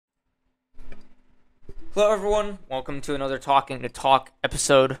Hello everyone, welcome to another Talking to Talk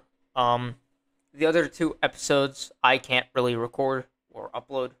episode. The other two episodes I can't really record or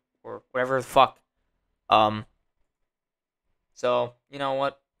upload or whatever the fuck. So you know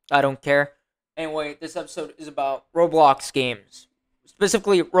what? I don't care. Anyway, this episode is about Roblox games.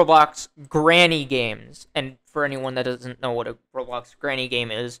 Specifically Roblox granny games. And for anyone that doesn't know what a Roblox granny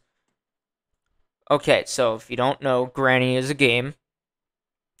game is. Okay, so if you don't know, Granny is a game,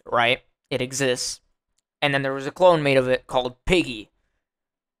 right? It exists. And then there was a clone made of it called Piggy.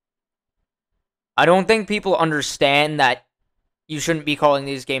 I don't think people understand that you shouldn't be calling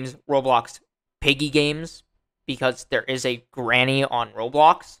these games Roblox Piggy games, because there is a Granny on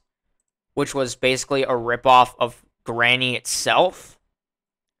Roblox, which was basically a ripoff of Granny itself.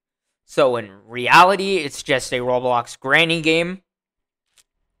 So in reality, it's just a Roblox Granny game.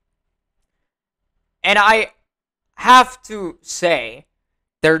 And I have to say,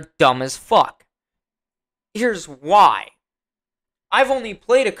 they're dumb as fuck. Here's why. I've only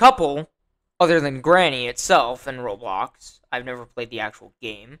played a couple, other than Granny itself in Roblox. I've never played the actual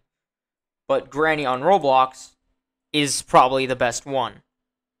game. But Granny on Roblox is probably the best one.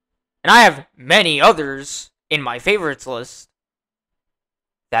 And I have many others in my favorites list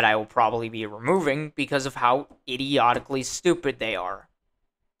that I will probably be removing because of how idiotically stupid they are.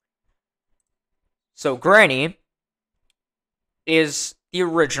 So Granny is the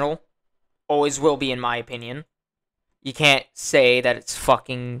original. Always will be, in my opinion. You can't say that it's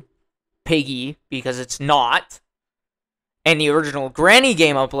fucking Piggy, because it's not. And the original Granny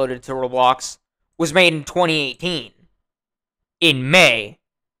game uploaded to Roblox was made in 2018. In May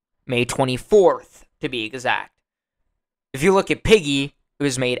 24th, to be exact. If you look at Piggy, it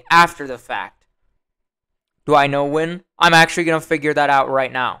was made after the fact. Do I know when? I'm actually going to figure that out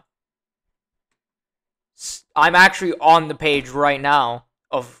right now. I'm actually on the page right now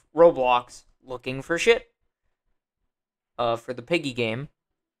of Roblox looking for shit for the Piggy game,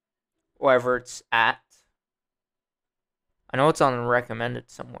 wherever it's at. I know it's on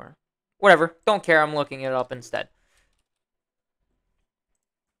recommended somewhere. Whatever, don't care, I'm looking it up instead.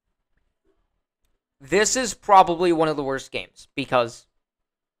 This is probably one of the worst games, because,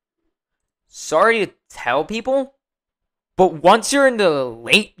 sorry to tell people, but once you're in the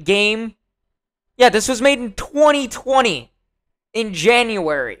late game, yeah, this was made in 2020. In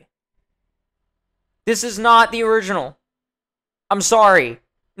January. This is not the original. I'm sorry.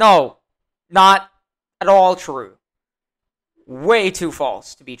 No, not at all true. Way too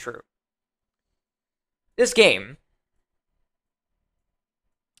false to be true. This game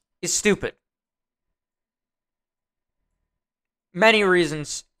is stupid. Many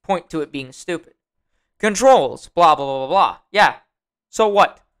reasons point to it being stupid. Controls, blah, blah, blah, blah, blah. Yeah, so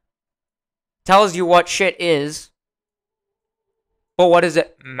what? Tells you what shit is. But what does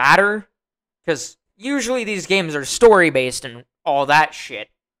it matter? Because usually these games are story-based and all that shit.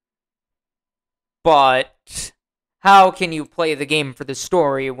 But how can you play the game for the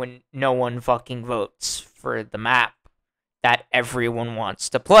story when no one fucking votes for the map that everyone wants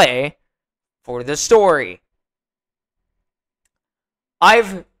to play for the story?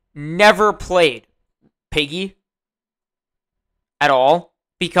 I've never played Piggy at all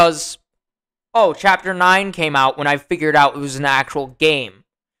because Chapter 9 came out when I figured out it was an actual game.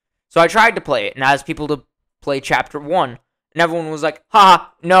 So I tried to play it and asked people to play Chapter 1. And everyone was like,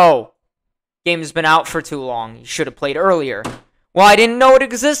 ha, no. Game's been out for too long. You should have played earlier. Well, I didn't know it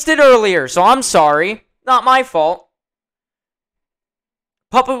existed earlier, so I'm sorry. Not my fault.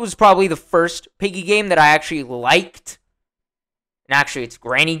 Puppet was probably the first Piggy game that I actually liked. And actually, its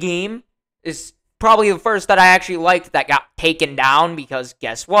Granny game is probably the first that I actually liked that got taken down because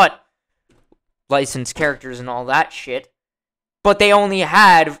guess what? Licensed characters and all that shit. But they only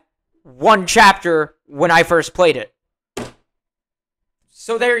had one chapter when I first played it.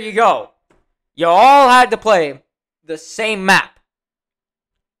 So there you go. You all had to play the same map.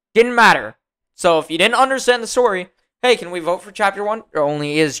 Didn't matter. So if you didn't understand the story, hey, can we vote for Chapter 1? There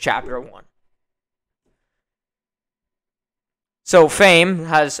only is Chapter 1. So Fame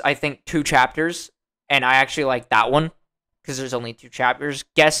has, I think, 2 chapters. And I actually like that one, because there's only 2 chapters.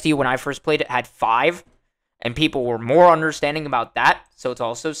 Guesty, when I first played it, had 5. And people were more understanding about that. So it's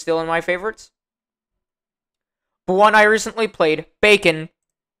also still in my favorites. But one I recently played, Bacon,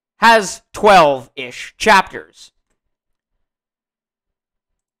 has 12-ish chapters.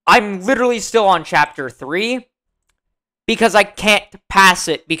 I'm literally still on Chapter 3. Because I can't pass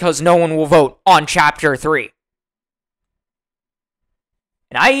it because no one will vote on Chapter 3.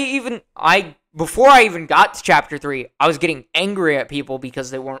 And before I even got to Chapter 3, I was getting angry at people because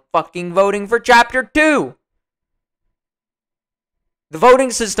they weren't fucking voting for Chapter 2. The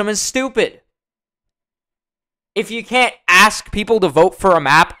voting system is stupid. if you can't ask people to vote for a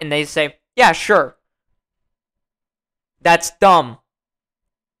map and they say, yeah, sure. That's dumb.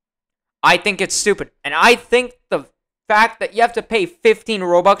 I think it's stupid. And I think the fact that you have to pay 15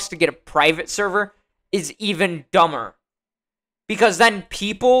 Robux to get a private server is even dumber. Because then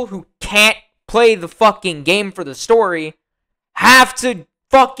people who can't play the fucking game for the story have to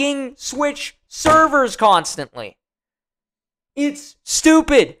fucking switch servers constantly. It's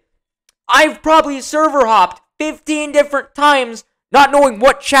stupid. I've probably server hopped 15 different times not knowing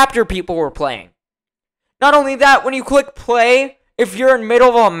what chapter people were playing. Not only that, when you click play, if you're in the middle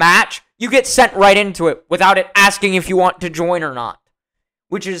of a match, you get sent right into it without it asking if you want to join or not.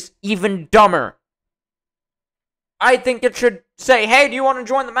 Which is even dumber. I think it should say, hey, do you want to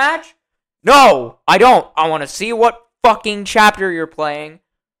join the match? No, I don't. I want to see what fucking chapter you're playing.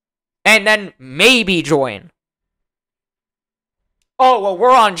 And then maybe join. Oh, well,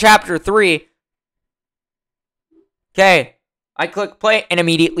 we're on chapter 3. Okay. I click play and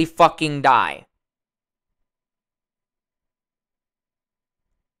immediately fucking die.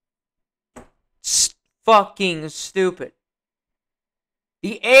 Fucking stupid.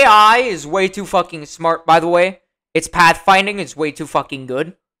 The AI is way too fucking smart, by the way. Its pathfinding is way too fucking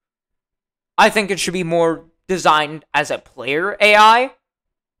good. I think it should be more designed as a player AI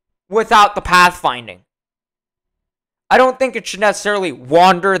without the pathfinding. I don't think it should necessarily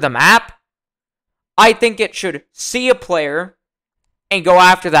wander the map. I think it should see a player and go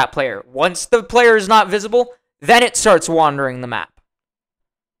after that player. Once the player is not visible, then it starts wandering the map.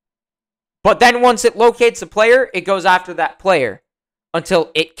 But then once it locates a player, it goes after that player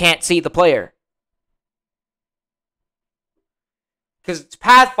until it can't see the player. Because its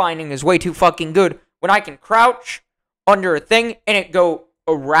pathfinding is way too fucking good. When I can crouch under a thing and it go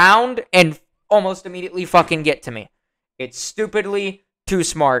around and almost immediately fucking get to me. It's stupidly too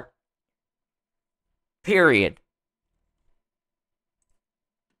smart. Period.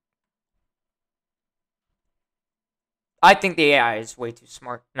 I think the AI is way too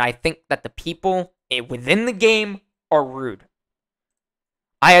smart. And I think that the people within the game are rude.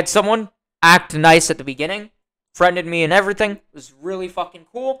 I had someone act nice at the beginning. Friended me and everything. It was really fucking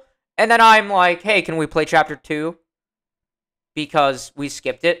cool. And then I'm like, hey, can we play chapter 2? Because we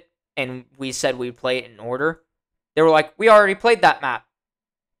skipped it. And we said we'd play it in order. They were like, we already played that map.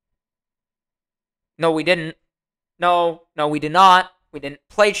 No, we didn't. No, we did not. We didn't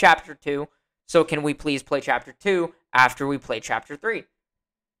play chapter 2. So can we please play chapter 2 after we play chapter 3?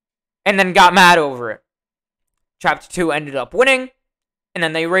 And then got mad over it. Chapter 2 ended up winning. And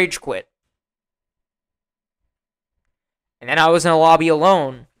then they rage quit. And then I was in a lobby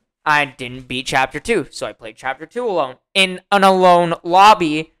alone. I didn't beat chapter 2. So I played chapter 2 alone. In an alone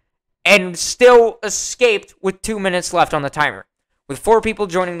lobby. And still escaped with 2 minutes left on the timer. With 4 people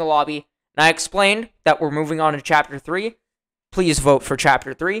joining the lobby. And I explained that we're moving on to chapter 3. Please vote for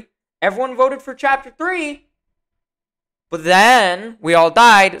chapter 3. Everyone voted for chapter 3. But then we all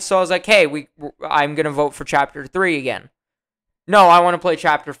died. So I was like, hey, I'm going to vote for chapter 3 again. No, I want to play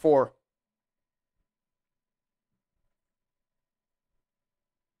chapter 4.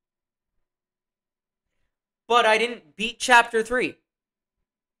 But I didn't beat chapter 3.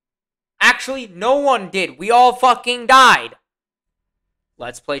 Actually, no one did. We all fucking died.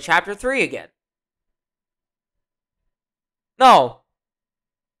 Let's play chapter 3 again. No,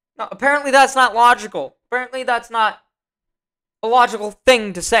 apparently that's not logical. Apparently that's not a logical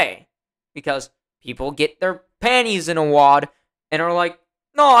thing to say. Because people get their panties in a wad and are like,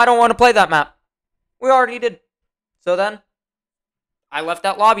 no, I don't want to play that map. We already did. So then, I left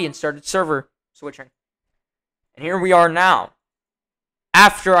that lobby and started server switching. And here we are now.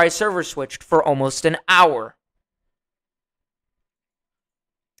 After I server switched for almost an hour.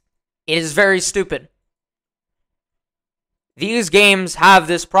 It is very stupid. These games have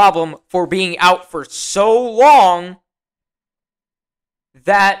this problem for being out for so long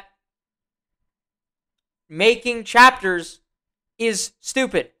that making chapters is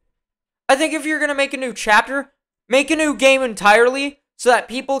stupid. I think if you're going to make a new chapter, make a new game entirely so that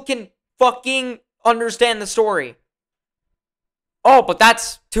people can fucking understand the story. Oh, but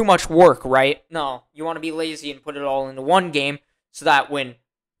that's too much work, right? No, you want to be lazy and put it all into one game so that when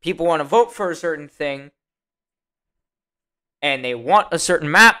people want to vote for a certain thing and they want a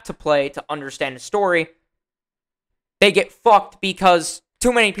certain map to play to understand the story, they get fucked because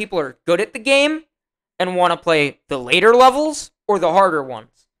too many people are good at the game and want to play the later levels or the harder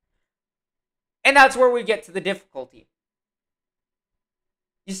ones. And that's where we get to the difficulty.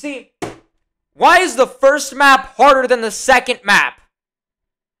 You see, why is the first map harder than the second map?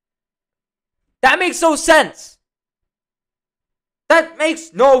 That makes no sense. That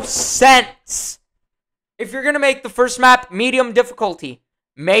makes no sense. If you're going to make the first map medium difficulty,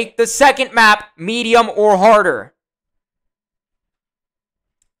 make the second map medium or harder.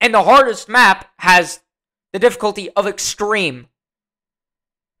 And the hardest map has the difficulty of extreme.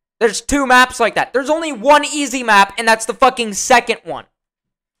 There's 2 maps like that. There's only one easy map, and that's the fucking second one.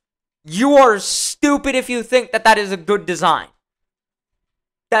 You are stupid if you think that that is a good design.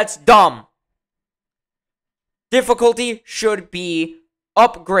 That's dumb. Difficulty should be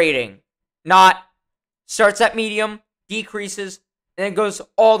upgrading, not starts at medium, decreases, and then goes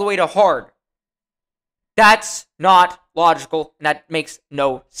all the way to hard. That's not logical, and that makes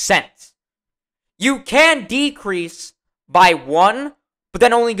no sense. You can decrease by 1, but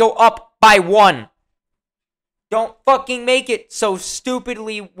then only go up by 1. Don't fucking make it so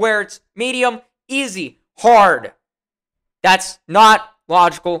stupidly where it's medium, easy, hard. That's not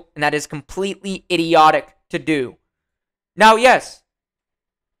logical, and that is completely idiotic to do. Now, yes,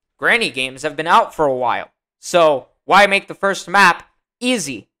 granny games have been out for a while, so why make the first map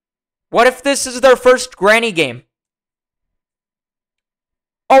easy? What if this is their first granny game?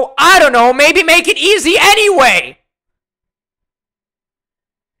 Oh, I don't know, maybe make it easy anyway!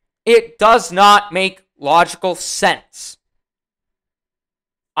 It does not make logical sense.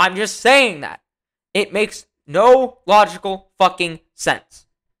 I'm just saying that. It makes no logical fucking sense.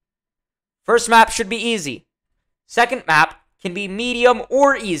 First map should be easy. Second map can be medium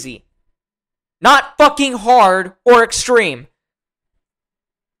or easy. Not fucking hard or extreme.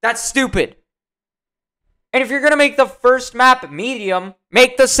 That's stupid. And if you're gonna make the first map medium,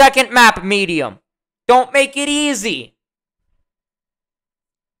 make the second map medium. Don't make it easy.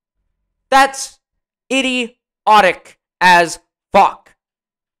 That's idiotic as fuck.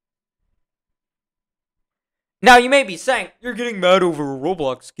 Now you may be saying, you're getting mad over a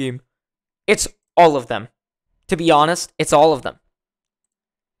Roblox game. It's all of them. To be honest, it's all of them.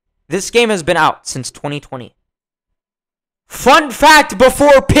 This game has been out since 2020. Fun fact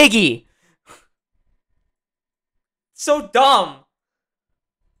before Piggy! So dumb.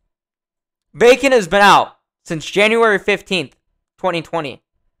 Bacon has been out since January 15th, 2020.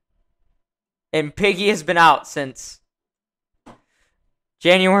 And Piggy has been out since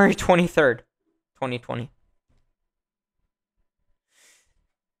January 23rd, 2020.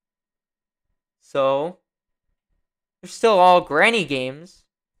 So, they're still all granny games,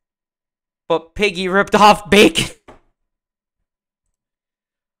 but Piggy ripped off Bacon.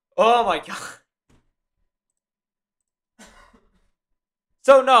 Oh my god.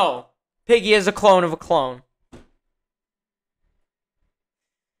 So no, Piggy is a clone of a clone.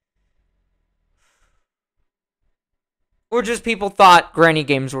 Or just people thought granny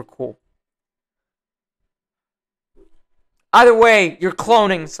games were cool. Either way, you're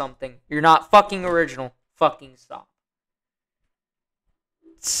cloning something. You're not fucking original. Fucking stop.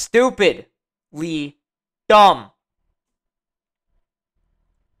 Stupidly dumb.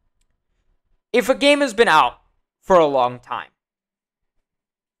 If a game has been out for a long time,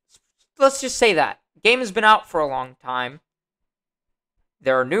 let's just say that. Game has been out for a long time.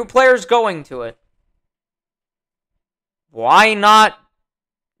 There are new players going to it. Why not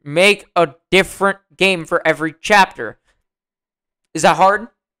make a different game for every chapter? Is that hard?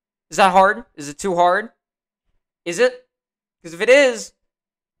 Is that hard? Is it too hard? Is it? Because if it is,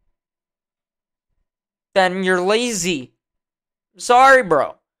 then you're lazy. I'm sorry,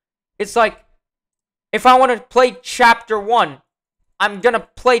 bro. It's like, if I want to play chapter 1, I'm gonna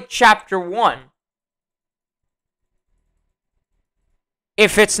play chapter 1.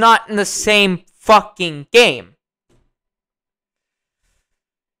 If it's not in the same fucking game.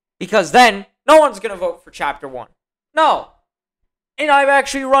 Because then, no one's gonna vote for chapter 1. No. And I've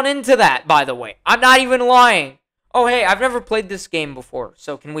actually run into that, by the way. I'm not even lying. Oh, hey, I've never played this game before,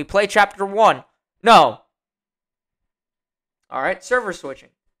 so can we play chapter 1? No. Alright, server switching.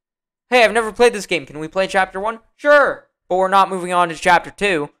 Hey, I've never played this game. Can we play chapter 1? Sure. But we're not moving on to chapter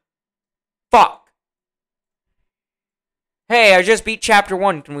 2. Fuck. Hey, I just beat chapter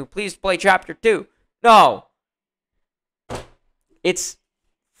 1. Can we please play chapter 2? No. It's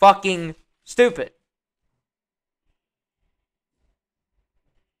fucking stupid.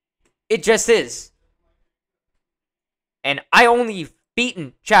 It just is. And I only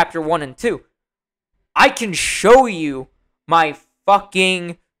beaten chapter 1 and 2. I can show you my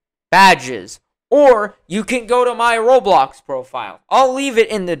fucking badges. Or you can go to my Roblox profile. I'll leave it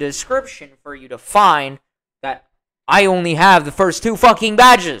in the description for you to find that I only have the first 2 fucking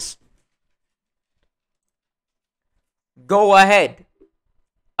badges. Go ahead.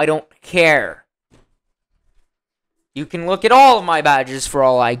 I don't care. You can look at all of my badges for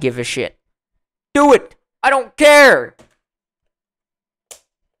all I give a shit. Do it. I don't care.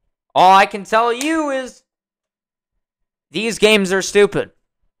 All I can tell you is These games are stupid.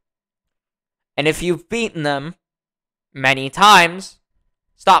 And if you've beaten them many times,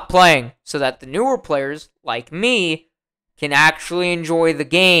 stop playing so that the newer players, like me, can actually enjoy the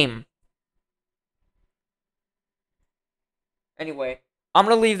game. Anyway, I'm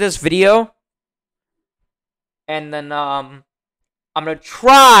going to leave this video. And then, I'm going to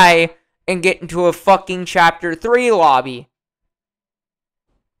try and get into a fucking Chapter 3 lobby.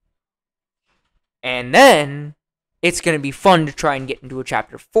 And then, it's going to be fun to try and get into a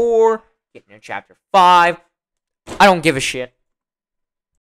Chapter 4, get into Chapter 5. I don't give a shit.